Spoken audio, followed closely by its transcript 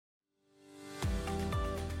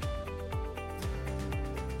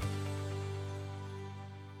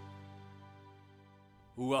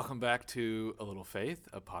Welcome back to A Little Faith,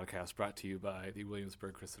 a podcast brought to you by the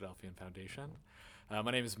Williamsburg Christadelphian Foundation.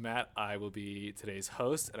 My name is Matt. I will be today's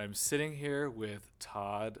host, and I'm sitting here with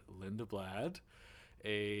Todd Lindeblad,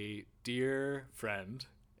 a dear friend,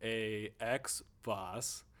 a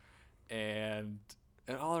ex-boss, and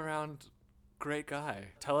an all-around great guy.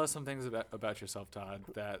 Tell us some things about yourself, Todd,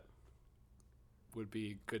 that would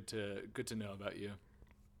be good to know about you.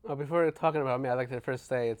 Well, before talking about me, I'd like to first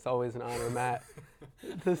say it's always an honor, Matt,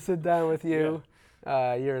 to sit down with you.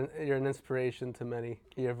 Yeah. You're an inspiration to many.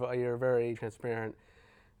 You're a very transparent,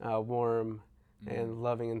 warm, and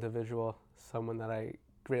loving individual, someone that I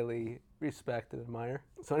greatly respect and admire.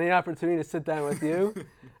 So any opportunity to sit down with you,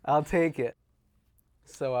 I'll take it.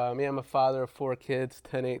 So I'm a father of 4 kids,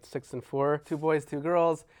 10, 8, 6, and 4, 2 boys, 2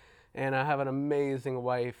 girls, and I have an amazing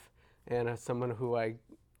wife and someone who I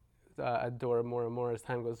adore more and more as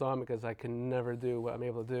time goes on, because I can never do what I'm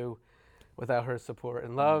able to do without her support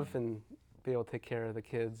and love, and be able to take care of the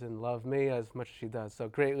kids and love me as much as she does. So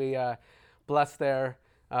greatly blessed there.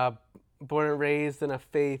 Born and raised in a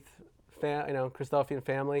faith, Christadelphian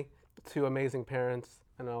family, 2 amazing parents,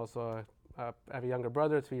 and also I have a younger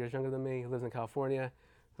brother, 2 years younger than me, who lives in California,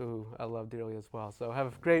 who I love dearly as well. So I have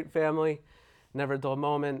a great family. Never a dull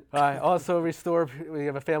moment. I also we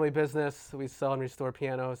have a family business. We sell and restore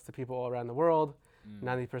pianos to people all around the world.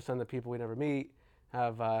 90% of the people we never meet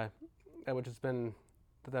have, which has been,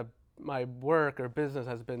 my work or business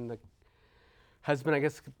has been the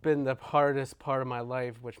hardest part of my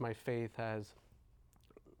life, which my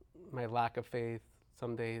lack of faith,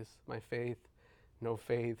 some days, my faith, no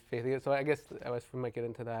faith. So I guess we might get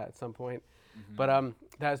into that at some point. Mm-hmm. But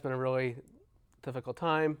that has been a really difficult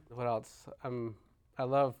time. What else? I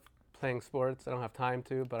love playing sports. I don't have time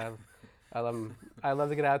to, but I love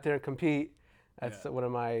to get out there and compete. That's one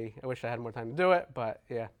of my. I wish I had more time to do it, but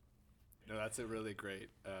yeah. No, that's a really great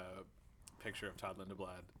picture of Todd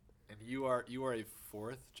Lindeblad. And you are a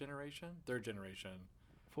 3rd generation.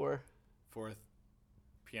 4th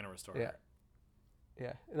piano restorer.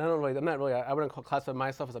 Yeah. And I wouldn't classify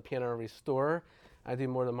myself as a piano restorer. I do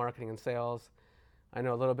more than marketing and sales. I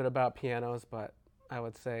know a little bit about pianos, but I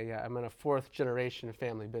would say I'm in a 4th generation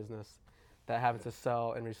family business that happens to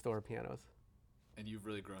sell and restore pianos. And you've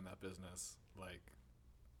really grown that business,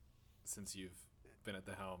 since you've been at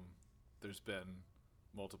the helm. There's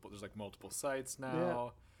multiple sites now.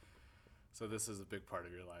 Yeah. So this is a big part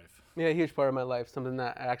of your life. Yeah, a huge part of my life. Something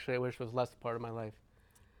that actually I wish was less part of my life.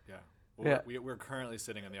 Yeah. Well, we're currently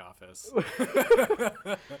sitting in the office.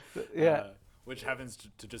 Yeah. Which happens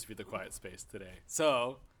to just be the quiet space today.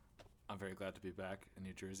 So, I'm very glad to be back in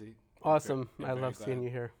New Jersey. Awesome. I love seeing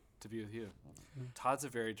you here. To be with you. Mm-hmm. Todd's a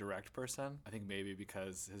very direct person. I think maybe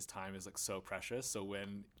because his time is so precious. So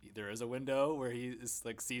when there is a window where he is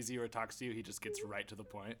sees you or talks to you, he just gets right to the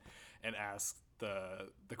point and asks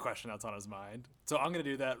the question that's on his mind. So I'm going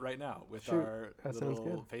to do that right now with our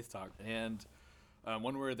little faith talk. And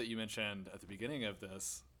one word that you mentioned at the beginning of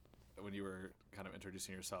this, when you were kind of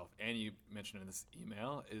introducing yourself, and you mentioned in this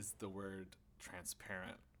email, is the word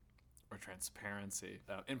transparent or transparency.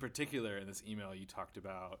 In particular, in this email, you talked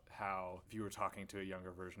about how if you were talking to a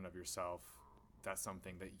younger version of yourself, that's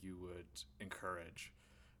something that you would encourage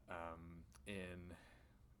in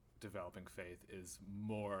developing faith, is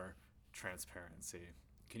more transparency.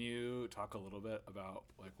 Can you talk a little bit about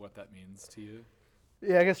what that means to you?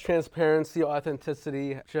 Yeah, I guess transparency,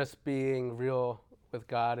 authenticity, just being real with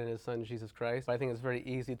God and His Son, Jesus Christ. I think it's very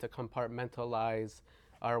easy to compartmentalize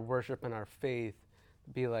our worship and our faith.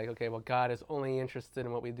 Be okay, well, God is only interested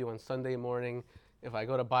in what we do on Sunday morning. If I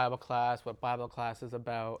go to Bible class, what Bible class is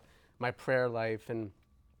about, my prayer life, and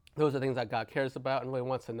those are things that God cares about and really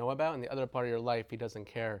wants to know about. And the other part of your life, He doesn't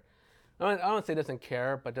care. I don't say He doesn't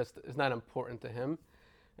care, but just it's not important to Him.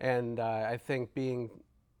 And I think being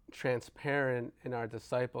transparent in our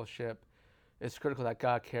discipleship is critical, that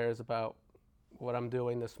God cares about what I'm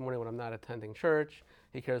doing this morning when I'm not attending church.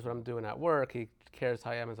 He cares what I'm doing at work. He cares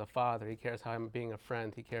how I am as a father. He cares how I'm being a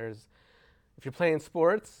friend. He cares if you're playing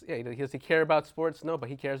sports. Yeah, does He care about sports? No, but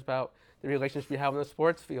He cares about the relationship you have on the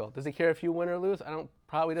sports field. Does He care if you win or lose?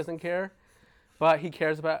 Probably doesn't care. But He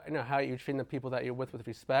cares about how you're treating the people that you're with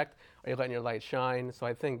respect. Are you letting your light shine? So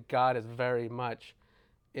I think God is very much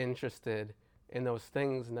interested in those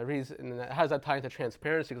things. And the reason, and how does that tie into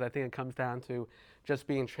transparency? Because I think it comes down to just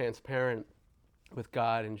being transparent with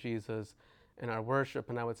God and Jesus in our worship.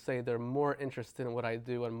 And I would say they're more interested in what I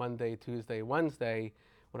do on Monday, Tuesday, Wednesday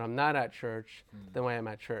when I'm not at church than when I'm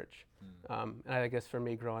at church. And I guess for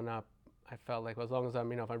me growing up, I felt like, well, as long as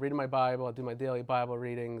I'm, if I'm reading my Bible, I do my daily Bible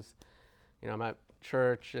readings, I'm at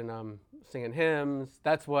church and I'm singing hymns,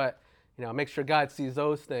 that's what, make sure God sees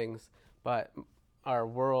those things, but our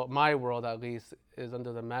world, my world at least, is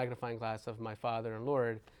under the magnifying glass of my Father and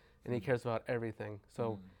Lord, and He cares about everything.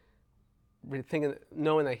 So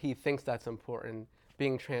knowing that He thinks that's important,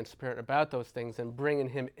 being transparent about those things and bringing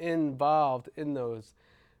Him involved in those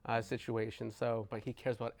situations. So, but He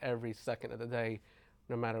cares about every second of the day,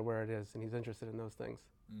 no matter where it is, and He's interested in those things.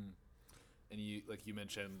 And you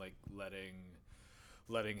mentioned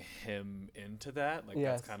letting Him into that.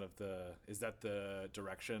 Yes. That's kind of is that the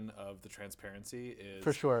direction of the transparency? Is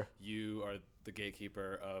For sure. You are the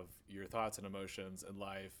gatekeeper of your thoughts and emotions and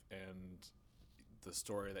life and the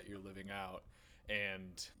story that you're living out,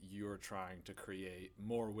 and you're trying to create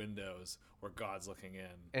more windows where God's looking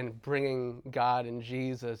in. And bringing God and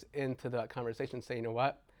Jesus into that conversation, say, you know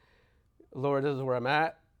what, Lord, this is where I'm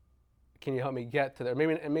at. Can you help me get to there?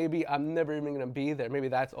 Maybe I'm never even going to be there. Maybe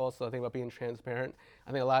that's also the thing about being transparent.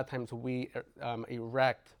 I think a lot of times we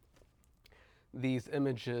erect these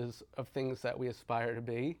images of things that we aspire to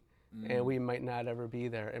be, and we might not ever be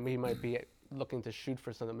there. And we might be looking to shoot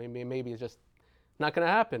for something. Maybe it's just not going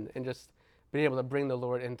to happen. And just being able to bring the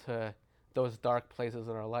Lord into those dark places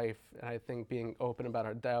in our life. And I think being open about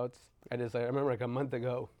our doubts. I remember a month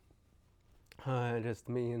ago, just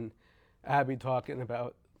me and Abby talking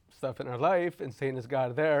about stuff in our life and saying, is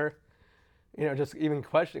God there? Just even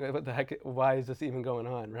questioning, what the heck, why is this even going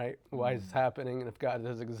on, right? Why is this happening? And if God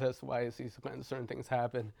does exist, why is He letting certain things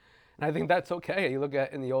happen? And I think that's okay. You look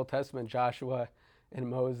at in the Old Testament, Joshua and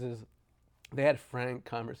Moses, they had frank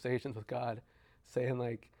conversations with God, saying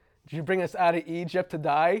did you bring us out of Egypt to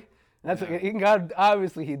die? And that's God,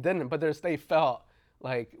 obviously He didn't, but they felt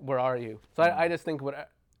where are you? So I just think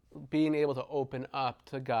being able to open up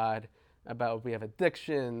to God about if we have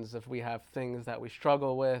addictions, if we have things that we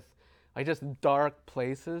struggle with, just dark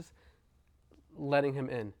places, letting Him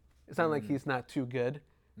in. It's not like He's not too good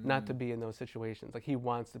not to be in those situations. He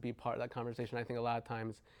wants to be part of that conversation. I think a lot of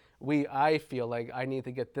times I feel like I need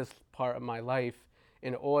to get this part of my life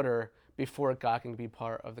in order before God can be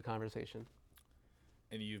part of the conversation.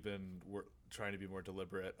 And you've been trying to be more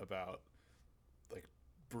deliberate about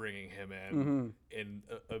bringing Him in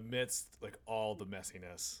amidst all the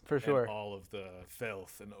messiness, for sure, and all of the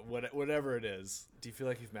filth and whatever it is. Do you feel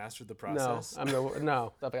like you've mastered the process?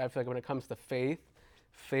 No. I feel like when it comes to faith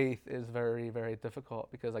is very, very difficult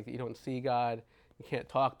because you don't see God, you can't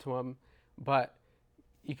talk to Him, but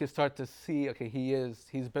you can start to see, okay,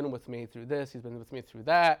 He's been with me through this, He's been with me through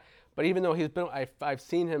that, but even though I've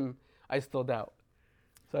seen Him, I still doubt.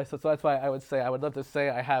 So that's why I would love to say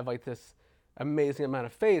I have this amazing amount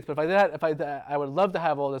of faith, but I would love to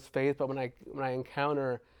have all this faith, but when I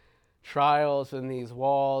encounter trials and these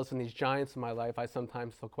walls and these giants in my life, I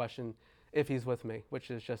sometimes still question if He's with me,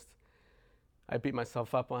 which is just, I beat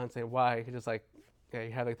myself up on saying, why? Just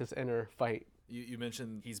you have this inner fight. You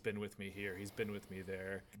mentioned He's been with me here, He's been with me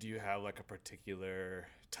there. Do you have a particular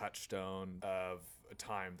touchstone of a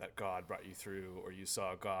time that God brought you through, or you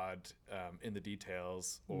saw God in the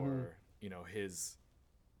details, or His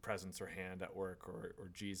presence or hand at work, or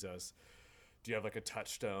Jesus? Do you have a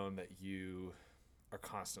touchstone that you are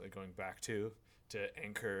constantly going back to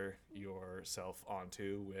anchor yourself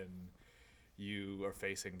onto when you are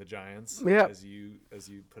facing the giants, as you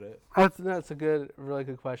put it? That's a really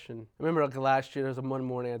good question. I remember last year, there was one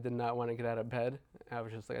morning I did not want to get out of bed. I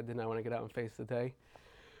was just I did not want to get out and face the day.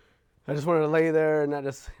 I just wanted to lay there and not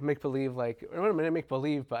just make believe, I didn't make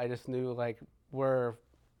believe, but I just knew where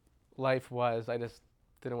life was. I just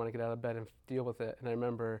didn't want to get out of bed and deal with it. And I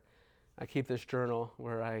remember I keep this journal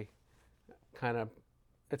where I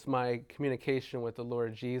it's my communication with the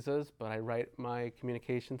Lord Jesus, but I write my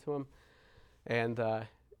communication to Him. And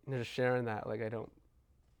just sharing that,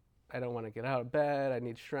 I don't want to get out of bed, I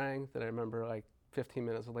need strength. And I remember 15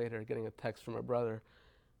 minutes later getting a text from a brother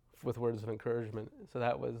with words of encouragement. So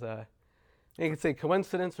that was, you could say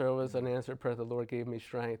coincidence, or it was an answered prayer. The Lord gave me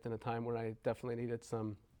strength in a time where I definitely needed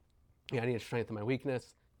I needed strength in my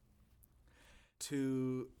weakness.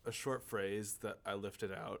 To a short phrase that I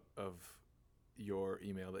lifted out of your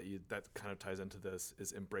email that kind of ties into this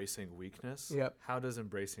is embracing weakness. Yep. How does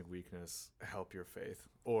embracing weakness help your faith?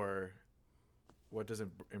 Or what does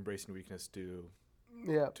embracing weakness do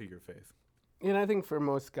to your faith? I think for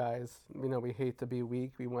most guys, we hate to be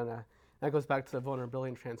weak. That goes back to the vulnerability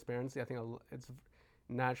and transparency. I think it's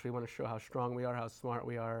naturally want to show how strong we are, how smart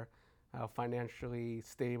we are, how financially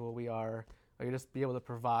stable we are. Just be able to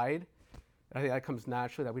provide. I think that comes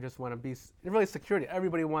naturally, that we just want to be, really security.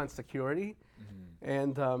 Everybody wants security.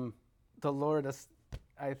 And the Lord,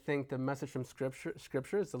 I think the message from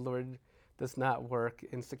Scripture is the Lord does not work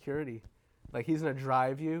in security. He's going to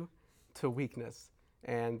drive you to weakness.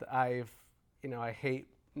 And I hate,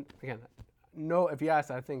 again, no, if you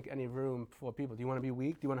ask, I think any room full of people, do you want to be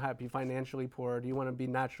weak? Do you want to be financially poor? Do you want to be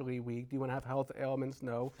naturally weak? Do you want to have health ailments?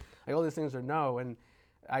 No. Like all these things are no. And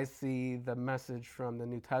I see the message from the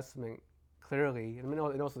New Testament clearly,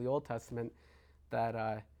 and also the Old Testament,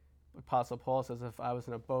 that Apostle Paul says, if I was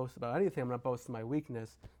going to boast about anything, I'm going to boast in my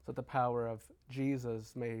weakness, so that the power of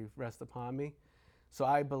Jesus may rest upon me. So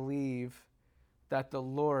I believe that the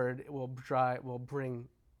Lord will bring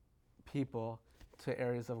people to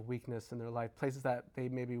areas of weakness in their life, places that they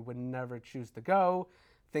maybe would never choose to go,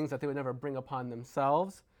 things that they would never bring upon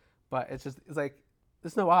themselves. But it's like,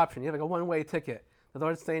 there's no option. You have like a one-way ticket. The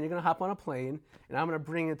Lord's saying, you're going to hop on a plane, and I'm going to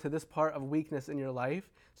bring it to this part of weakness in your life,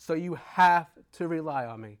 so you have to rely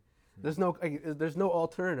on me. There's no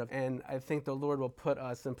alternative. And I think the Lord will put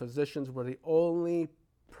us in positions where the only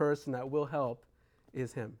person that will help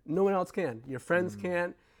is him. No one else can. Your friends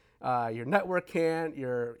can't. Your network can't,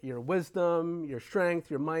 your wisdom, your strength,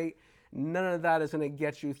 your might, none of that is going to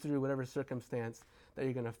get you through whatever circumstance that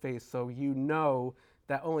you're going to face. So you know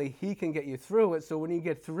that only he can get you through it. So when you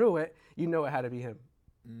get through it, you know it had to be him.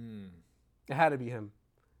 It had to be him.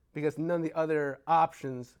 Because none of the other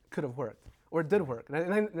options could have worked or did work.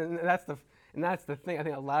 And that's the thing. I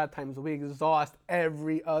think a lot of times we exhaust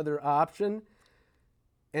every other option.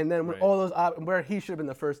 And then when all those where he should have been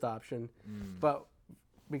the first option. But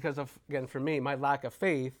because of, again, for me, my lack of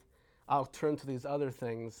faith, I'll turn to these other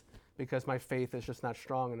things because my faith is just not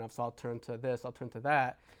strong enough. So I'll turn to this, I'll turn to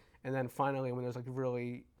that. And then finally, when there's like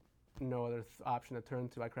really no other option to turn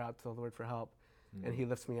to, I cry out to the Lord for help. And he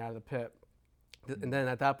lifts me out of the pit. And then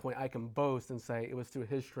at that point, I can boast and say it was through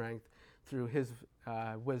his strength, through his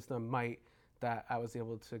wisdom, might, that I was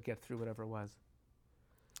able to get through whatever it was.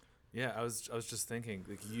 Yeah, I was just thinking,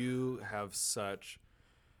 like, you have such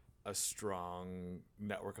a strong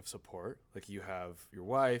network of support. Like, you have your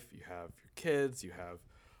wife, you have your kids, you have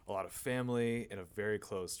a lot of family in a very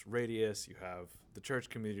close radius, you have the church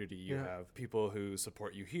community, you have people who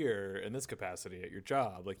support you here in this capacity at your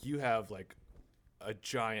job. Like, you have like a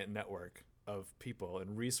giant network of people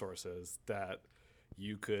and resources that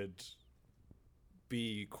you could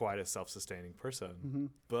be quite a self-sustaining person.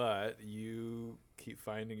 But you keep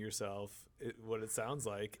finding yourself, what it sounds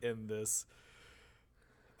like, in this,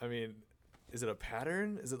 I mean, is it a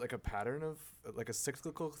pattern? Is it like a pattern of like a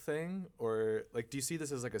cyclical thing? Or like, do you see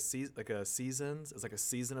this as like a seasons, as like a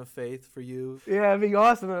season of faith for you? Yeah, it'd be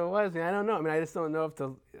awesome if it was. I don't know. I mean, I just don't know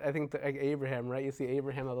I think like Abraham, right? You see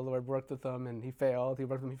Abraham, how the Lord worked with him and he failed. He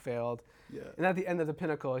worked with him, he failed. Yeah. And at the end of the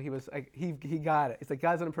pinnacle, he was like, he got it. It's like,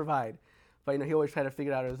 God's going to provide. But, he always tried to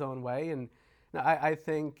figure it out his own way. And I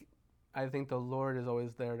think the Lord is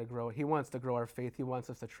always there to grow. He wants to grow our faith. He wants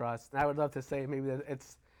us to trust. And I would love to say maybe that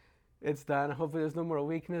it's done. Hopefully there's no more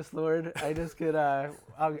weakness, Lord. I just could, I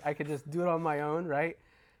could just do it on my own, right?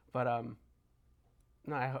 But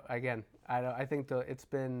no, I think it's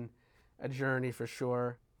been a journey for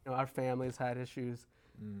sure. Our family's had issues.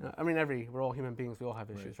 I mean, we're all human beings. We all have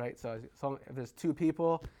issues, right? So if there's two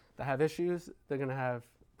people that have issues, they're gonna have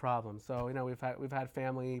problems. So we've had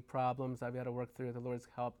family problems that we had to work through. The Lord's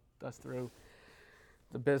helped us through.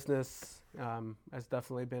 The business has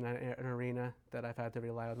definitely been an arena that I've had to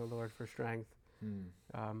rely on the Lord for strength.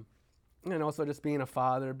 And also just being a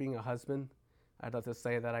father, being a husband. I'd love to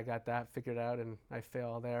say that I got that figured out and I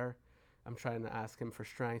fail there. I'm trying to ask him for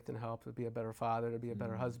strength and help to be a better father, to be a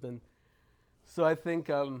better husband. So I think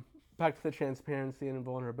back to the transparency and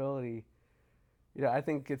vulnerability, I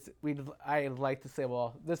think I like to say,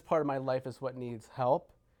 well, this part of my life is what needs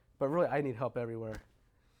help, but really I need help everywhere.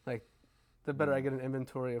 Like, the better I get an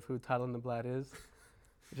inventory of who Todd Lindeblad is,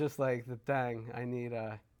 just like I need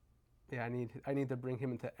to bring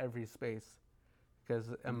him into every space because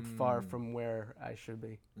I'm far from where I should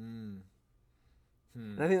be. And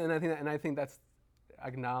I think that's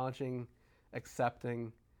acknowledging,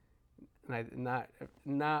 accepting, and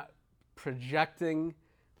not projecting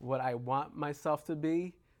what I want myself to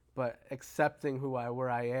be, but accepting where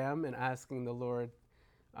I am and asking the Lord,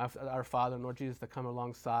 our Father, Lord Jesus, to come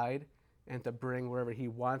alongside and to bring wherever he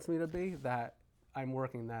wants me to be, that I'm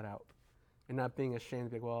working that out. And not being ashamed to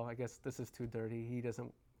be like, well, I guess this is too dirty, he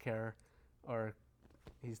doesn't care, or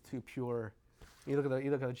he's too pure. You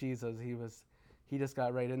look at Jesus, he just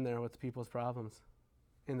got right in there with people's problems.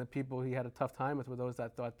 And the people he had a tough time with were those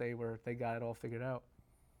that thought they got it all figured out.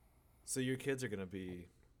 So your kids are going to be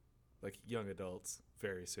like young adults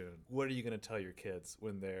very soon. What are you going to tell your kids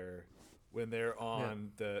when they're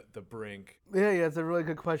on the brink? Yeah, it's a really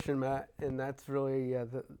good question, Matt, and that's really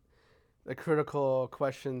the critical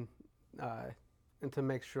question, and to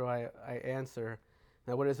make sure I answer.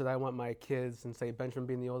 Now, what is it I want my kids, and say Benjamin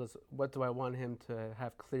being the oldest, what do I want him to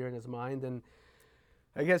have clear in his mind? And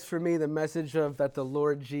I guess for me, the message of that the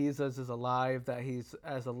Lord Jesus is alive, that he's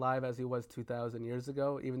as alive as he was 2,000 years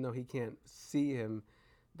ago, even though he can't see him,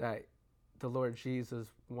 that the Lord Jesus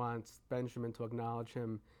wants Benjamin to acknowledge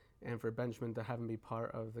him and for Benjamin to have him be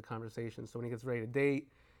part of the conversation. So when he gets ready to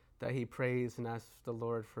date, that he prays and asks the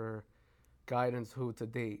Lord for guidance who to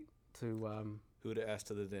date, to who to ask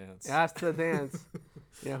to the dance. Ask to the dance.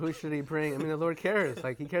 Who should he bring? I mean, the Lord cares.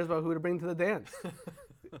 Like, he cares about who to bring to the dance.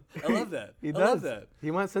 I love that. He does. I love that. He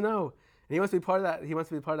wants to know. And he wants to be part of that. He wants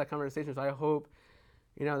to be part of that conversation. So I hope,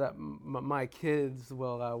 that my kids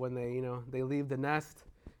will, when they leave the nest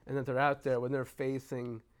and that they're out there, when they're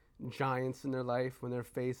facing giants in their life, when they're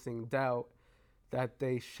facing doubt, that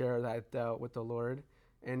they share that doubt with the Lord.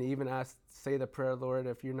 And even say the prayer, Lord,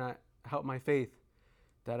 if you're not, help my faith.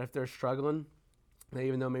 That if they're struggling, that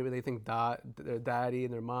even though maybe they think their daddy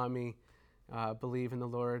and their mommy believe in the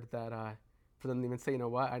Lord, that for them to even say, you know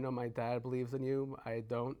what, I know my dad believes in you, I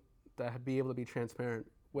don't, that be able to be transparent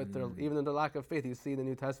with their, even in their lack of faith. You see in the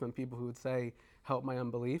New Testament people who would say, help my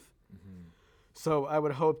unbelief. Mm-hmm. So I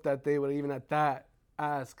would hope that they would even at that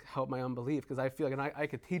ask, help my unbelief, because I feel like, and I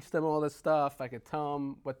could teach them all this stuff, I could tell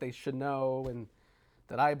them what they should know and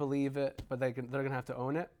that I believe it, but they're going to have to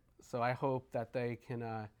own it. So I hope that they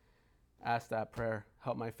can ask that prayer,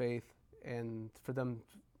 help my faith, and for them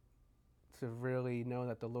to really know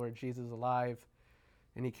that the Lord Jesus is alive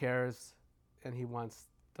and he cares and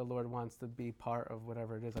the Lord wants to be part of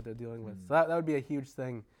whatever it is that they're dealing with. So that would be a huge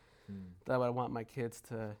thing that I want my kids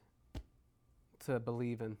to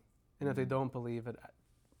believe in. And if they don't believe it,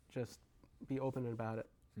 just be open about it.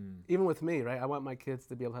 Even with me, right? I want my kids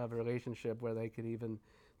to be able to have a relationship where they could even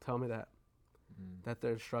tell me that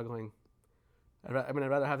they're struggling. I'd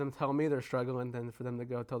rather have them tell me they're struggling than for them to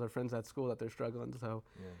go tell their friends at school that they're struggling. So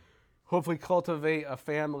hopefully cultivate a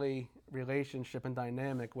family relationship and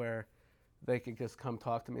dynamic where they could just come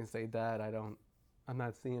talk to me and say, Dad, I'm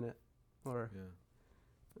not seeing it. Or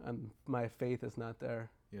my faith is not there.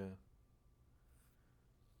 Yeah.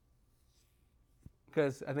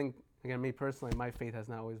 Because I think, again, me personally, my faith has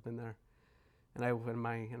not always been there. And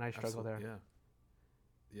I struggle there.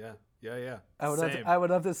 Yeah. I would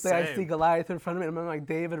love to say I see Goliath in front of me, and I'm like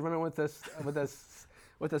David running with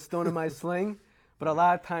a stone in my sling. But a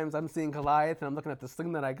lot of times I'm seeing Goliath, and I'm looking at the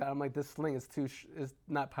sling that I got. I'm like, this sling is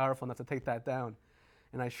not powerful enough to take that down,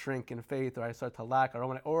 and I shrink in faith, or I start to lack,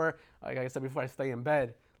 or like I said before, I stay in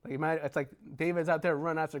bed. It's like David's out there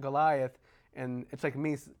running after Goliath, and it's like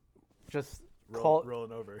me just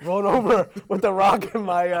rolling over with the rock in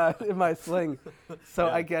my sling. So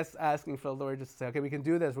I guess asking for the Lord just to say, okay, we can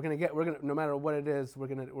do this. We're gonna no matter what it is, we're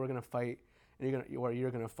gonna fight, and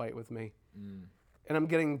you're gonna fight with me. And I'm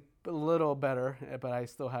getting a little better, but I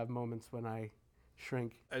still have moments when I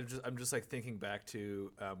shrink. I'm just like thinking back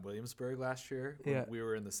to Williamsburg last year when we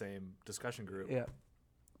were in the same discussion group. Yeah.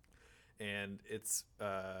 And it's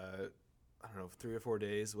I don't know, 3 or 4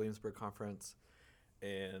 days Williamsburg conference,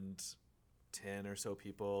 and 10 or so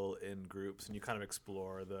people in groups, and you kind of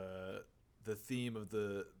explore the theme of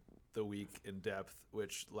the week in depth,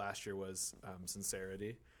 which last year was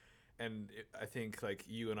sincerity. And I think like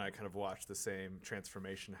you and I kind of watched the same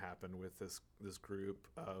transformation happen with this group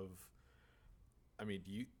of, I mean,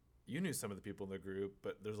 you knew some of the people in the group,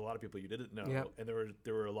 but there's a lot of people you didn't know. Yep. And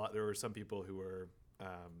there were some people who were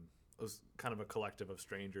it was kind of a collective of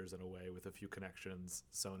strangers in a way, with a few connections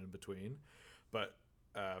sewn in between. But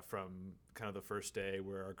from kind of the first day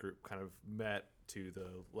where our group kind of met to the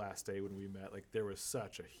last day when we met, like there was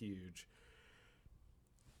such a huge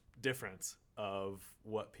difference of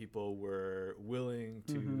what people were willing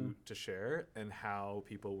to share, and how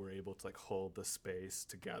people were able to like hold the space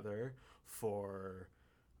together for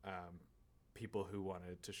people who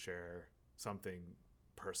wanted to share something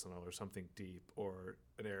personal or something deep or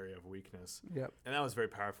an area of weakness. Yep. And that was very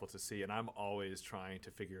powerful to see. And I'm always trying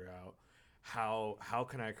to figure out how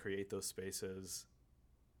can I create those spaces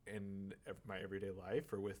in my everyday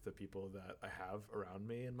life, or with the people that I have around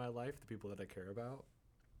me in my life, the people that I care about.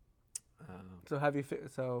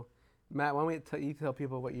 So Matt, why don't you tell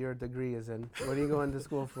people what your degree is in? What are you going to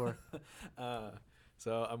school for?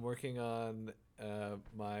 So I'm working on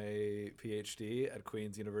my PhD at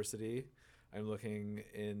Queen's University. I'm looking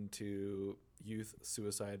into youth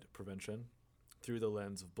suicide prevention through the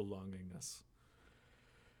lens of belongingness,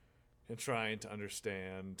 and trying to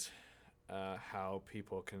understand how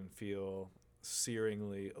people can feel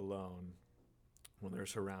searingly alone when they're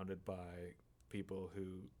surrounded by people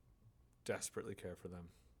who desperately care for them.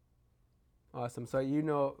 Awesome. So this is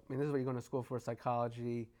what you're going to school for,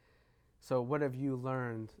 psychology. So what have you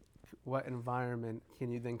learned? What environment can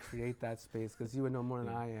you then create that space? Because you would know more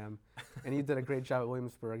than I am. And you did a great job at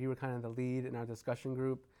Williamsburg. You were kind of the lead in our discussion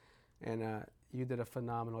group. And you did a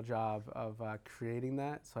phenomenal job of creating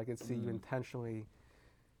that. So I could see you intentionally.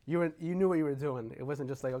 You knew what you were doing. It wasn't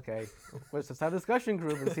just like, okay, let's just have a discussion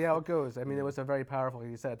group and see how it goes. I mean, it was a very powerful.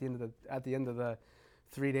 You said at the end of the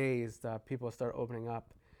 3 days, people start opening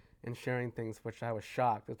up and sharing things, which I was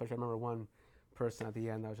shocked. Especially I remember one person at the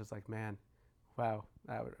end. I was just like, man, wow,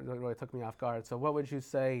 that really took me off guard. So what would you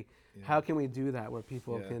say? Yeah. How can we do that where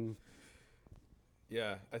people can?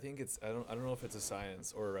 Yeah, I think I don't know if it's a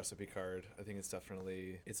science or a recipe card. I think it's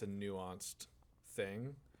a nuanced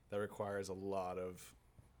thing that requires a lot of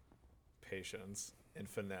patience and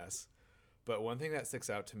finesse. But one thing that sticks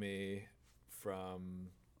out to me from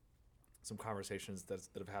some conversations that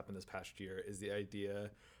have happened this past year is the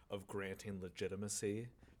idea of granting legitimacy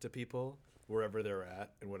to people wherever they're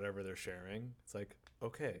at and whatever they're sharing. It's like,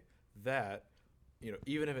 okay, that,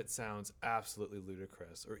 even if it sounds absolutely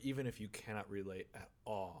ludicrous, or even if you cannot relate at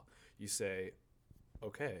all, you say,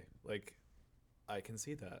 okay, like, I can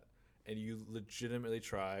see that. And you legitimately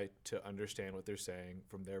try to understand what they're saying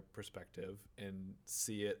from their perspective and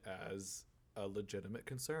see it as a legitimate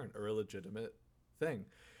concern or a legitimate thing.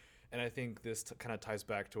 And I think this kind of ties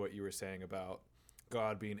back to what you were saying about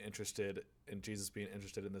God being interested and Jesus being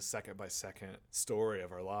interested in the second by second story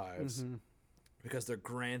of our lives. Mm-hmm. Because they're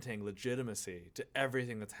granting legitimacy to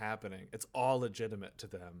everything that's happening. It's all legitimate to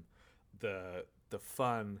them. The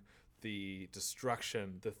fun, the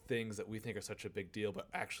destruction, the things that we think are such a big deal but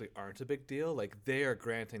actually aren't a big deal. Like, they are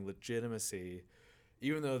granting legitimacy,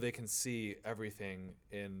 even though they can see everything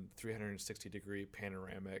in 360-degree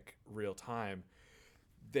panoramic real time.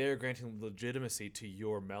 They're granting legitimacy to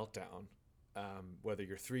your meltdown. Whether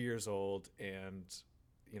you're 3 years old and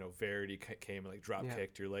Verity came and drop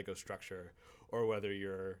kicked your Lego structure, or whether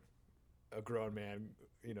you're a grown man,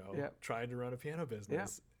 trying to run a piano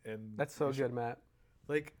business. Yeah. And that's so good, Matt.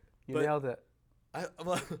 You nailed it. I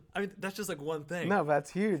mean, that's just one thing. No, that's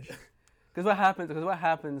huge. Because what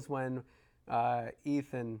happens when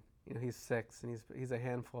Ethan, he's 6 and he's a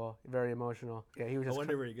handful, very emotional. Yeah, he was just. I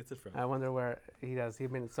wonder where he gets it from. I wonder where he does.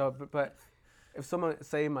 But if someone,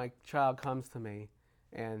 say my child comes to me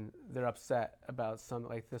and they're upset about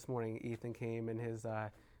like this morning, Ethan came and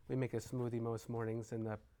we make a smoothie most mornings, and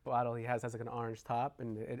the bottle he has an orange top,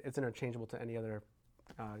 and it's interchangeable to any other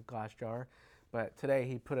glass jar. But today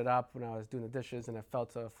he put it up when I was doing the dishes, and it fell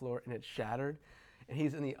to the floor and it shattered. And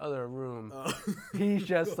he's in the other room. Oh. He's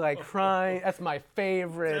just crying. That's my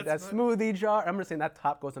favorite. That smoothie jar. I'm just saying that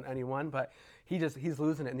top goes on anyone, but he's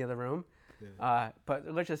losing it in the other room. Yeah.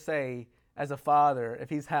 But let's just say, as a father, if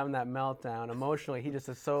he's having that meltdown emotionally, he just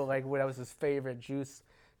is so that was his favorite juice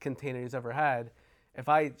container he's ever had. If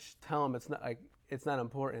I tell him it's not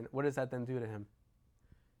important, what does that then do to him?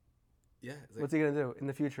 Yeah. What's he gonna do in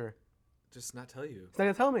the future? Just not tell you. He's not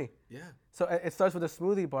gonna tell me. Yeah. So it starts with a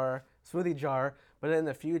smoothie jar, but then in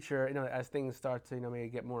the future, as things start to maybe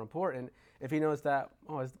get more important, if he knows that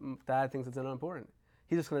his dad thinks it's unimportant,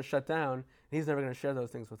 he's just gonna shut down, and he's never gonna share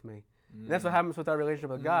those things with me. And that's what happens with our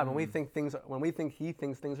relationship with God. When we think he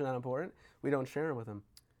thinks things are not important, we don't share them with him.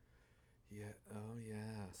 Yeah. Oh, yeah.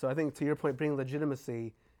 So I think, to your point, bringing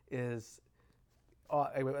legitimacy is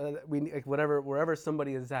wherever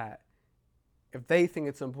somebody is at, if they think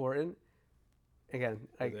it's important, again,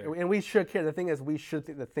 and we should care. The thing is, we should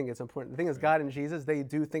think it's important. The thing is, right. God and Jesus, they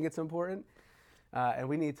do think it's important, and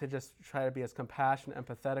we need to just try to be as compassionate,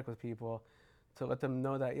 empathetic with people, to let them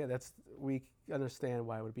know that we understand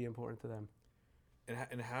why it would be important to them.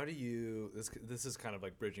 And how do you, this is kind of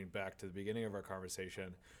bridging back to the beginning of our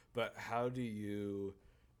conversation, but how do you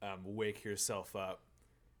wake yourself up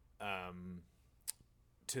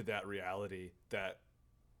to that reality that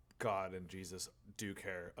God and Jesus do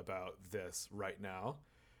care about this right now?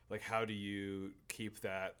 How do you keep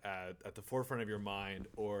that at the forefront of your mind,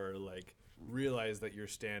 or realize that you're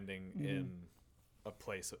standing in a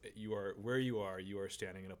place, you are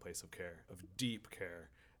standing in a place of care, of deep care,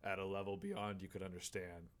 at a level beyond you could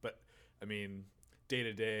understand. But I mean, day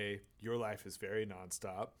to day, your life is very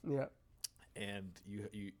nonstop. Yeah. And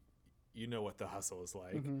you know what the hustle is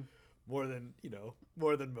like. Mm-hmm. More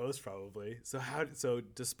than most probably. So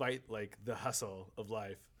despite the hustle of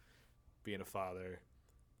life, being a father,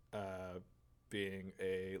 being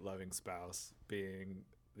a loving spouse, being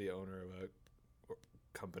the owner of a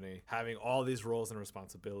company, having all these roles and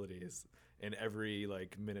responsibilities, and every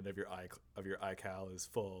minute of your iCal is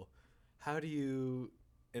full, how do you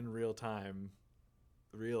in real time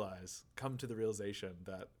come to the realization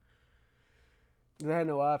that I had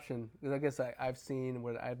no option. Because I guess I've seen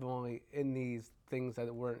where I've only in these things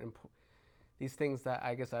that weren't these things that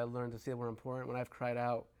I guess I learned to see that were important when I've cried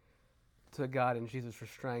out to God and Jesus for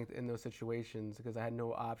strength in those situations because I had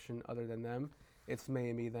no option other than them. It's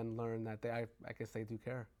made me then learn that I guess they do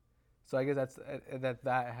care. So I guess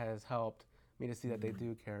that has helped me to see that they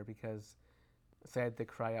do care because say I had to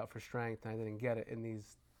cry out for strength and I didn't get it in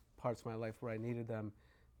these parts of my life where I needed them,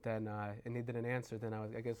 then and they didn't answer, then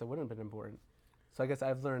I guess it wouldn't have been important. So I guess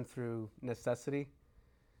I've learned through necessity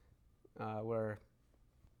where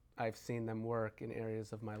I've seen them work in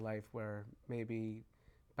areas of my life where maybe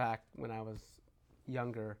back when I was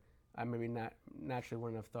younger, I maybe naturally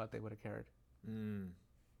wouldn't have thought they would have cared.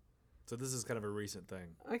 So this is kind of a recent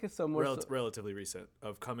thing. I guess so. More relatively recent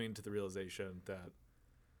of coming to the realization that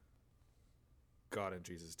God and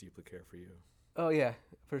Jesus deeply care for you. Oh yeah,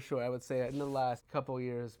 for sure. I would say in the last couple of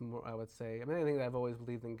years, more. I would say. I mean, I think that I've always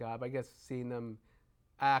believed in God, but I guess seeing them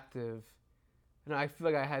active. I feel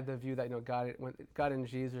like I had the view that God and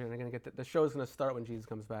Jesus are going to get the show's going to start when Jesus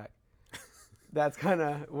comes back. That's kind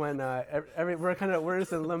of when we're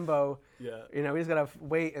just in limbo. Yeah. We just gotta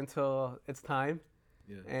wait until it's time.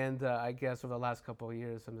 Yeah. And I guess over the last couple of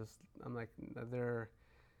years, I'm like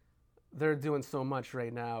they're doing so much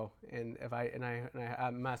right now, and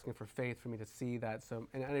I'm asking for faith for me to see that. So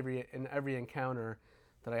in every encounter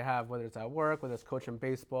that I have, whether it's at work, whether it's coaching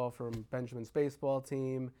baseball for Benjamin's baseball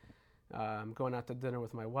team, going out to dinner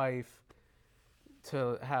with my wife,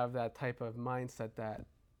 to have that type of mindset that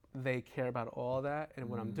they care about all that and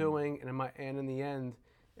what I'm doing, and in the end,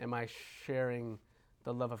 am I sharing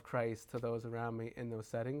the love of Christ to those around me in those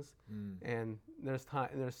settings? And there's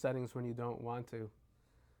settings when you don't want to,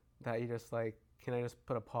 that you're just like, can I just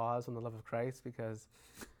put a pause on the love of Christ because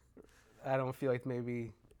I don't feel like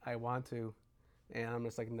maybe I want to, and I'm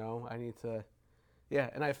just like, no, I need to,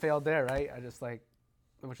 and I failed there, right? I just like,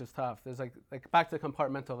 which is tough. There's like back to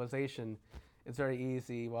compartmentalization. It's very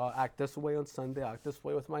easy. Well, I'll act this way on Sunday, I'll act this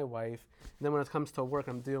way with my wife. And then when it comes to work,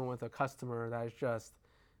 I'm dealing with a customer that is just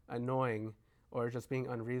annoying or just being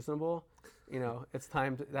unreasonable. It's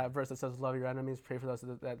time to, that verse that says, love your enemies, pray for those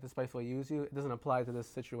that despitefully use you. It doesn't apply to this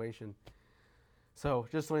situation. So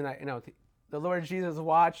just knowing that, the Lord Jesus is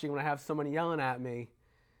watching when I have someone yelling at me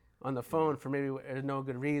on the phone for maybe no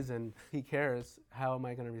good reason. He cares. How am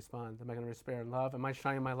I going to respond? Am I going to respond in love? Am I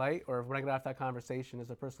shining my light? Or when I get off that conversation, is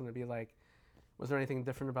the person going to be like, was there anything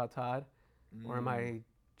different about Todd? Or am I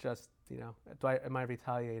just, am I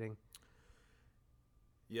retaliating?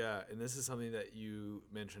 Yeah, and this is something that you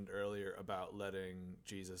mentioned earlier about letting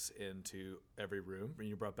Jesus into every room. When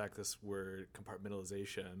you brought back this word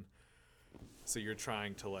compartmentalization, so you're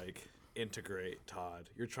trying to integrate Todd.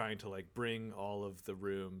 You're trying to bring all of the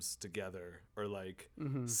rooms together or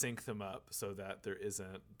sync them up so that there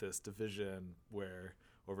isn't this division where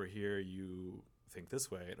over here you think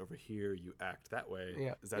this way and over here you act that way.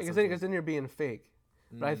 Yeah, because then you're being fake.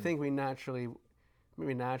 But I think maybe naturally,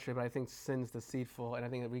 but I think sin's deceitful, and I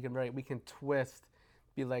think that we can twist,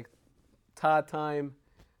 be like Todd time,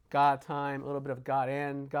 God time, a little bit of God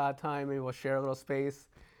and God time. Maybe we'll share a little space,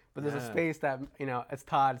 but there's a space that it's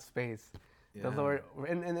Todd's space. Yeah. The Lord,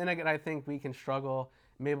 and again, I think we can struggle.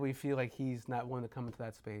 Maybe we feel like He's not willing to come into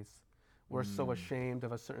that space. We're so ashamed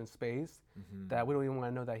of a certain space that we don't even want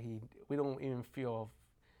to know that we don't even feel.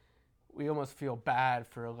 We almost feel bad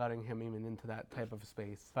for letting Him even into that type of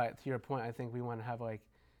space. But to your point, I think we want to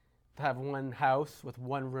have one house with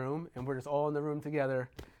one room, and we're just all in the room together,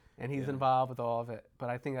 and He's involved with all of it. But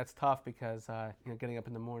I think that's tough because getting up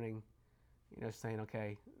in the morning, saying,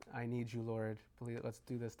 "Okay, I need you, Lord. Please, let's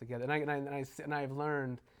do this together." And I've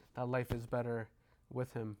learned that life is better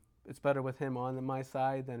with Him. It's better with Him on my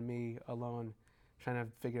side than me alone, trying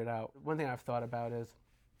to figure it out. One thing I've thought about is,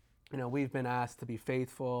 we've been asked to be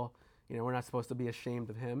faithful. We're not supposed to be ashamed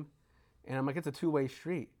of Him. And I'm like, it's a two-way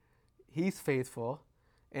street. He's faithful,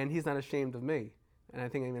 and He's not ashamed of me. And I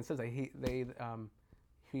think it even says that he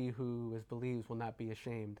who believes will not be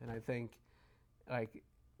ashamed. And I think,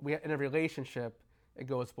 in a relationship, it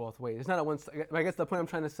goes both ways. It's not a one. I guess the point I'm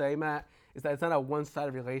trying to say, Matt, is that it's not a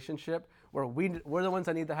one-sided relationship where we're the ones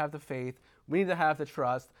that need to have the faith, we need to have the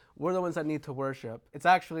trust, we're the ones that need to worship. It's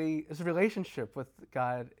a relationship with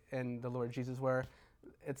God and the Lord Jesus where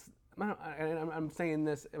I'm saying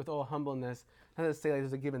this with all humbleness, not to say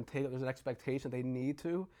there's a give and take, there's an expectation they need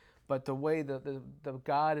to, but the way the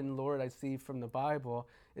God and Lord I see from the Bible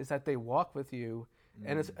is that they walk with you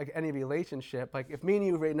And it's like any relationship. Like if me and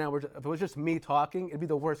you right now, if it was just me talking, it'd be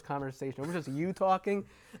the worst conversation. If it was just you talking,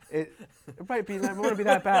 it'd probably be, it wouldn't be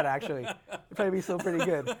that bad actually. It'd probably be still pretty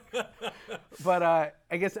good. But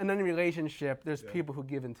I guess in any relationship, there's people who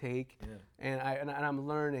give and take. Yeah. And I'm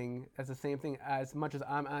learning as the same thing. As much as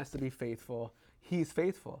I'm asked to be faithful, he's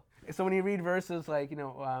faithful. So when you read verses like,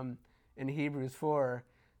 in Hebrews 4,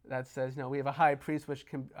 that says, we have a high priest which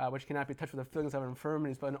cannot be touched with the feelings of our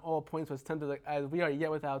infirmities, but in all points was tempted as we are, yet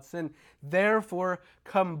without sin. Therefore,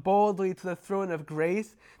 come boldly to the throne of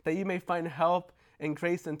grace, that you may find help and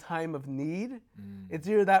grace in time of need. It's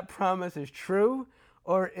either that promise is true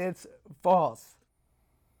or it's false.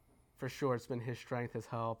 For sure, it's been his strength, his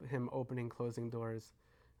help, him opening, closing doors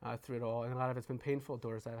through it all. And a lot of it's been painful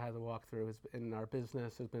doors that I've had to walk through. In our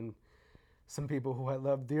business, there's been some people who I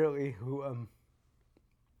love dearly who,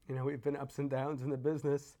 we've been ups and downs in the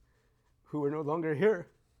business who are no longer here.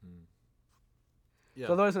 Yeah.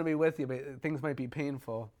 So the Lord's going to be with you, but things might be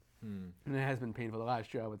painful. And it has been painful. The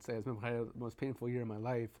last year, I would say, has been probably the most painful year of my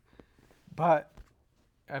life. But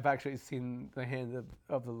I've actually seen the hand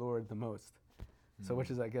of the Lord the most. So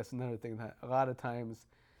which is, I guess, another thing that a lot of times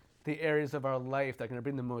the areas of our life that are going to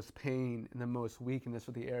bring the most pain and the most weakness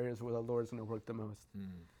are the areas where the Lord's going to work the most.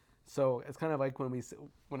 So it's kind of like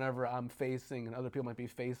whenever I'm facing, and other people might be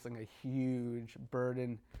facing a huge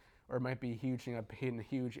burden, or might be in a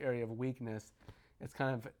huge area of weakness. It's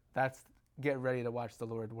kind of get ready to watch the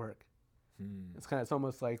Lord work. It's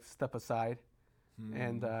almost like step aside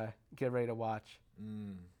and get ready to watch.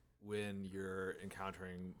 When you're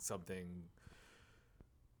encountering something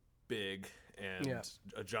big and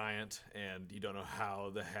a giant, and you don't know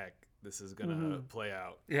how the heck this is gonna play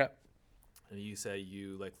out. Yeah. And you say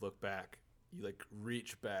you look back, you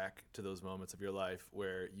reach back to those moments of your life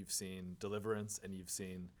where you've seen deliverance and you've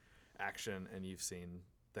seen action and you've seen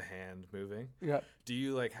the hand moving. Yeah. Do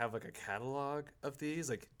you have a catalog of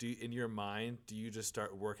these? In your mind, do you just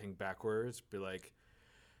start working backwards? Be like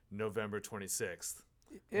November 26th,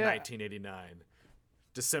 1989,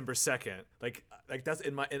 December 2nd. That's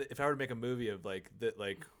in my. If I were to make a movie of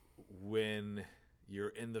that, when you're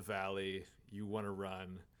in the valley, you want to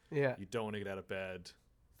run. Yeah. You don't want to get out of bed.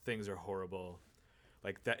 Things are horrible.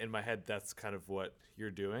 That in my head, that's kind of what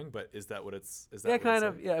you're doing. But is that what it's? Is that yeah, what kind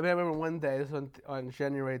it's of. Yeah, I remember one day. This was on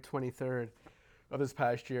January 23rd of this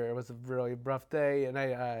past year. It was a really rough day, and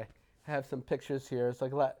I have some pictures here. It's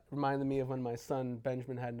reminded me of when my son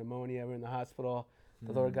Benjamin had pneumonia. We were in the hospital.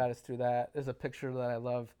 The Lord got us through that. There's a picture that I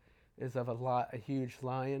love, is of a huge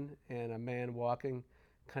lion and a man walking,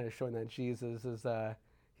 kind of showing that Jesus is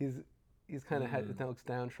he's kind of looks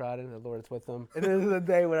downtrodden. The Lord's with him. And this is a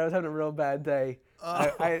day when I was having a real bad day.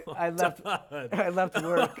 I left. Todd. I left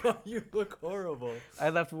work. You look horrible. I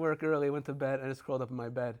left work early. Went to bed. I just curled up in my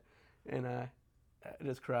bed, and I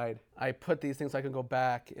just cried. I put these things so I can go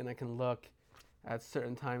back and I can look at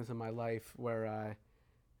certain times in my life where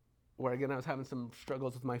again I was having some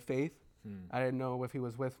struggles with my faith. I didn't know if he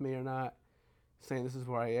was with me or not. Saying this is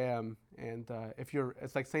where I am, and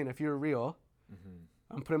it's like saying if you're real.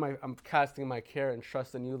 I'm casting my care and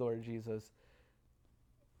trust in you, Lord Jesus.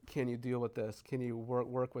 Can you deal with this? Can you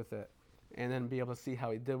work with it? And then be able to see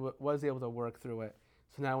how he was able to work through it.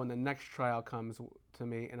 So now when the next trial comes to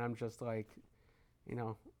me and I'm just I'm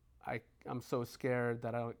so scared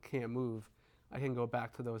that I can't move, I can go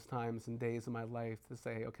back to those times and days in my life to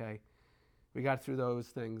say, okay, we got through those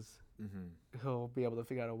things. He'll be able to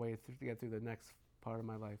figure out a way to get through the next part of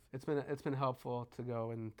my life. It's been helpful to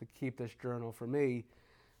go and to keep this journal for me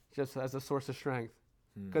just as a source of strength,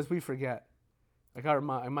 because we forget.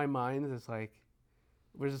 My mind is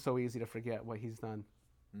we're just so easy to forget what he's done.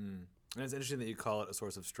 And it's interesting that you call it a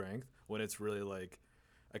source of strength when it's really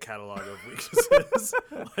a catalog of weaknesses.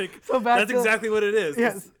 That's exactly what it is.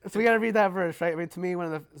 Yes. So we got to read that verse, right? I mean, to me,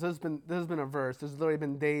 this has been a verse. There's literally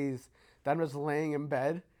been days that I'm just laying in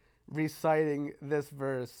bed, reciting this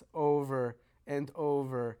verse over and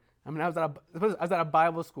over. I mean, I was at a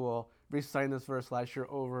Bible school reciting this verse last year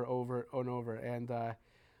over and over, and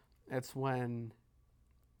it's in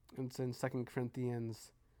 2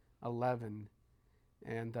 Corinthians 11,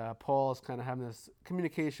 and Paul's kind of having this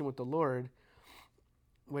communication with the Lord,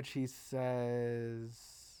 which he says.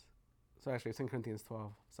 So actually, it's in Corinthians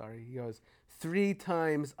 12. Sorry, he goes, 3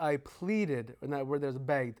 times I pleaded, and that word there's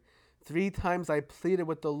begged. 3 times I pleaded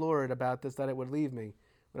with the Lord about this, that it would leave me.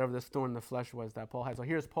 Whatever this thorn in the flesh was that Paul had. So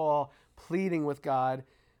here's Paul pleading with God.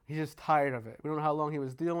 He's just tired of it. We don't know how long he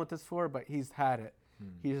was dealing with this for, but he's had it.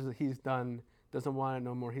 He's done, doesn't want it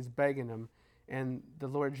no more. He's begging him. And the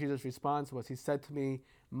Lord Jesus' response was, he said to me,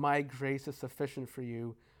 my grace is sufficient for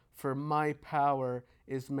you, for my power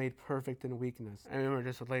is made perfect in weakness. I remember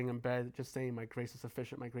just laying in bed, just saying, my grace is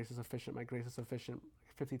sufficient, my grace is sufficient, my grace is sufficient,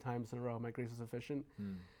 50 times in a row, my grace is sufficient.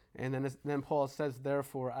 And then Paul says,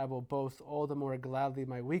 therefore, I will boast all the more gladly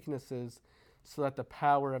my weaknesses, so that the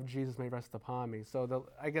power of Jesus may rest upon me. So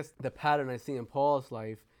I guess the pattern I see in Paul's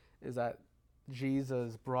life is that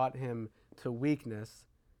Jesus brought him to weakness.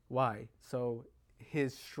 Why? So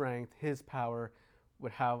his strength, his power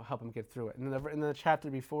would help him get through it. And in the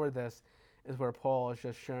chapter before this is where Paul is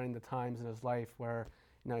just sharing the times in his life where,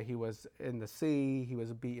 he was in the sea, he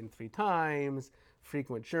was beaten 3 times,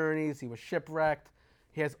 frequent journeys, he was shipwrecked.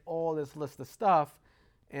 He has all this list of stuff.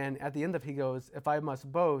 And at the end of it, he goes, if I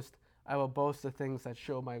must boast, I will boast the things that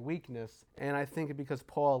show my weakness. And I think because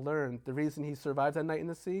Paul learned the reason he survived that night in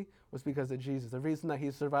the sea was because of Jesus. The reason that he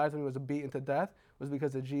survived when he was beaten to death was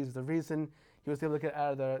because of Jesus. The reason he was able to get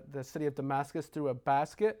out of the city of Damascus through a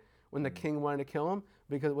basket when the king wanted to kill him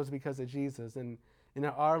was because of Jesus. And in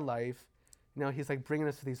our life, he's like bringing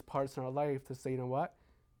us to these parts in our life to say, you know what?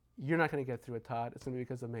 You're not going to get through it, Todd. It's going to be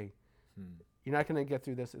because of me. You're not going to get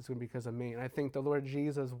through this. It's going to be because of me. And I think the Lord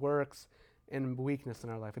Jesus works in weakness in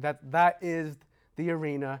our life. That is the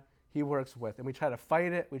arena he works with. And we try to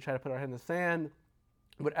fight it. We try to put our head in the sand.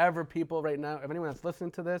 Whatever people right now, if anyone that's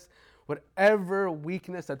listening to this, whatever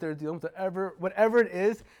weakness that they're dealing with, whatever it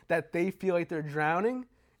is that they feel like they're drowning,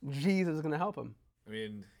 Jesus is going to help them. I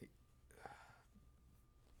mean,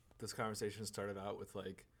 this conversation started out with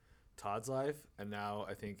like Todd's life, and now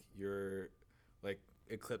I think you're like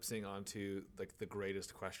eclipsing onto like the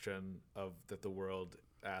greatest question that the world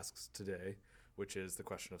asks today, which is the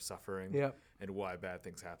question of suffering and why bad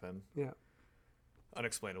things happen.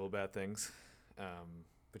 Unexplainable bad things.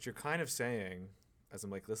 But you're kind of saying, as I'm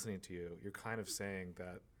like listening to you, you're kind of saying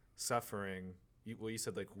that suffering, you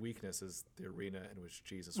said like weakness is the arena in which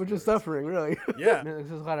Jesus Which works. is suffering, really. Yeah. There's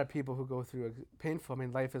a lot of people who go through painful. I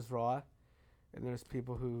mean, life is raw, and there's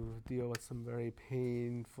people who deal with some very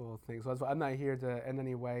painful things. So I'm not here to in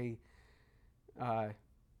any way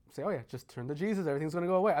say, oh yeah, just turn to Jesus, everything's going to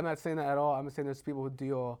go away. I'm not saying that at all. I'm saying there's people who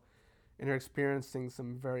deal and are experiencing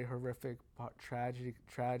some very horrific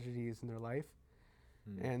tragedies in their life.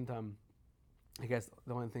 And I guess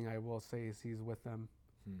the only thing I will say is he's with them.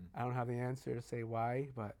 I don't have the answer to say why,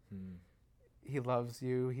 but he loves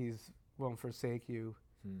you. He won't forsake you.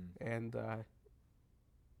 And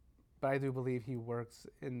but I do believe he works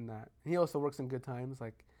in that. He also works in good times.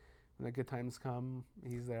 Like when the good times come,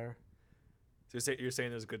 he's there. So you're saying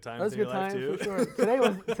there's good times There's in your good life times too? for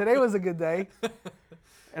sure. Today was a good day.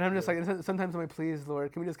 And I'm just like, sometimes I'm like, please,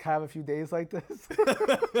 Lord, can we just have a few days like this?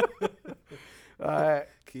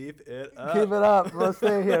 Keep it up. Keep it up. Let's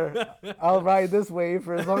stay here. I'll ride this wave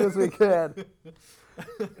for as long as we can.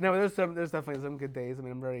 No, there's definitely some good days. I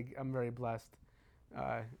mean, I'm very blessed,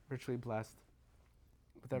 richly blessed,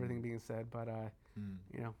 with everything being said. But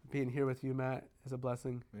being here with you, Matt, is a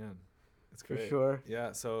blessing. Man, it's great. For sure.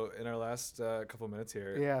 Yeah. So in our last couple minutes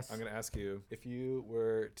here, I'm going to ask you if you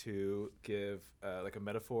were to give like a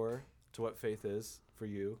metaphor to what faith is for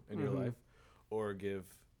you in your life, or give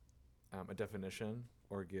a definition,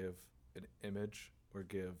 or give an image, or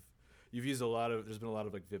give. You've used there's been a lot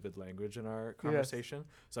of like vivid language in our conversation. Yes.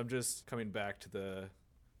 So I'm just coming back to the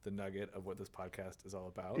nugget of what this podcast is all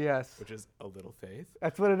about. Yes. Which is a little faith.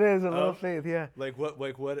 That's what it is, a little faith, yeah.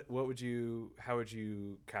 How would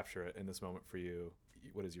you capture it in this moment for you?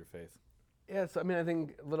 What is your faith? Yes, I mean, I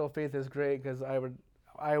think little faith is great because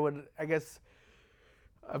I guess,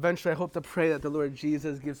 eventually I hope to pray that the Lord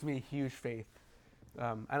Jesus gives me huge faith.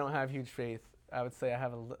 I don't have huge faith. I would say I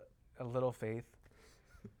have a little faith,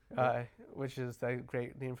 which is a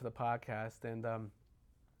great name for the podcast. And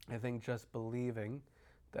I think just believing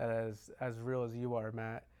that as real as you are,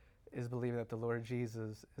 Matt, is believing that the Lord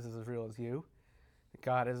Jesus is as real as you.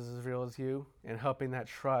 God is as real as you, and helping that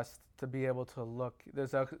trust to be able to look.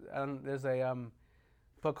 There's a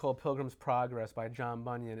book called Pilgrim's Progress by John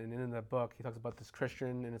Bunyan, and in the book he talks about this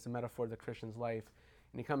Christian, and it's a metaphor of the Christian's life.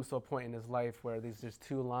 And he comes to a point in his life where there's just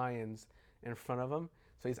 2 lions in front of him.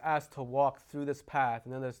 So he's asked to walk through this path,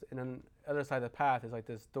 and then the other side of the path is like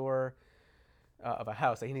this door of a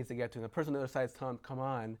house that he needs to get to. And the person on the other side is telling him, come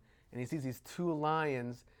on. And he sees these 2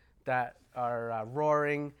 lions that are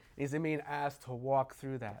roaring, and he's being asked to walk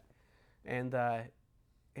through that. And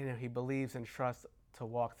he believes and trusts to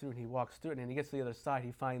walk through, and he walks through it. And when he gets to the other side,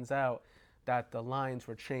 he finds out that the lions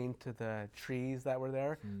were chained to the trees that were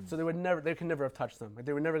there. So they could never have touched them. Like,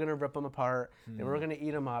 they were never going to rip them apart. They were going to eat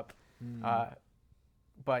them up.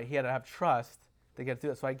 But he had to have trust to get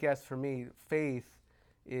through it. So I guess for me, faith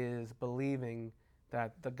is believing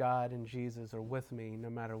that the God and Jesus are with me no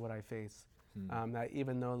matter what I face. That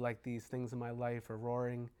even though like these things in my life are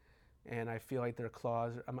roaring, and I feel like they're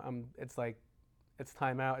claws, it's like, it's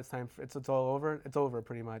time out. It's time. It's all over. It's over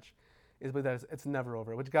pretty much. Is but that it's never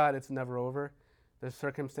over. With God, it's never over. The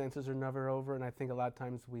circumstances are never over, and I think a lot of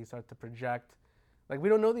times we start to project, like we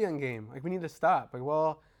don't know the end game. Like we need to stop. Like,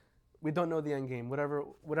 well, we don't know the end game.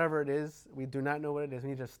 Whatever it is, we do not know what it is. We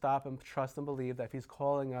need to stop and trust and believe that if He's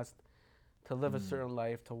calling us to live a certain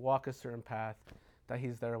life, to walk a certain path, that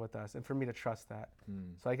He's there with us. And for me to trust that.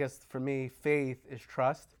 So I guess for me, faith is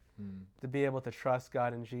trust. To be able to trust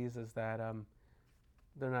God and Jesus that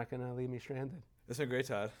they're not going to leave me stranded. It's been great,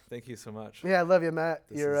 Todd. Thank you so much. Yeah, I love you, Matt.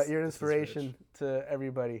 You're an inspiration to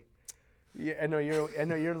everybody. Yeah, I know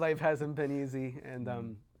your life hasn't been easy,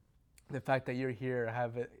 and the fact that you're here,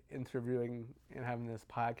 interviewing and having this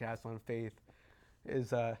podcast on faith,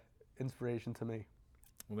 is inspiration to me.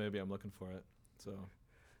 Well, maybe I'm looking for it. So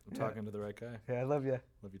I'm talking to the right guy. Yeah, I love you.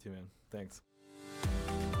 Love you too, man. Thanks.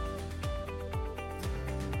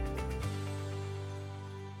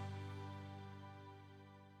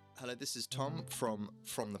 Hello, this is Tom from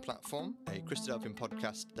the Platform, a Christadelphian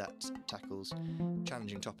podcast that tackles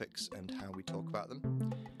challenging topics and how we talk about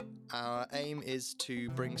them. Our aim is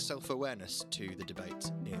to bring self-awareness to the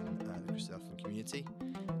debate in the Christadelphian community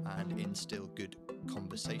and instill good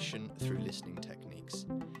conversation through listening techniques.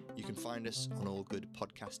 You can find us on all good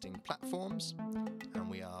podcasting platforms, and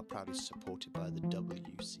we are proudly supported by the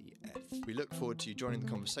WCF. We look forward to you joining the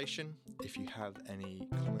conversation. If you have any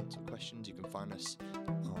comments or questions, you can find us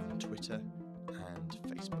on Twitter and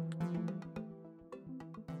Facebook.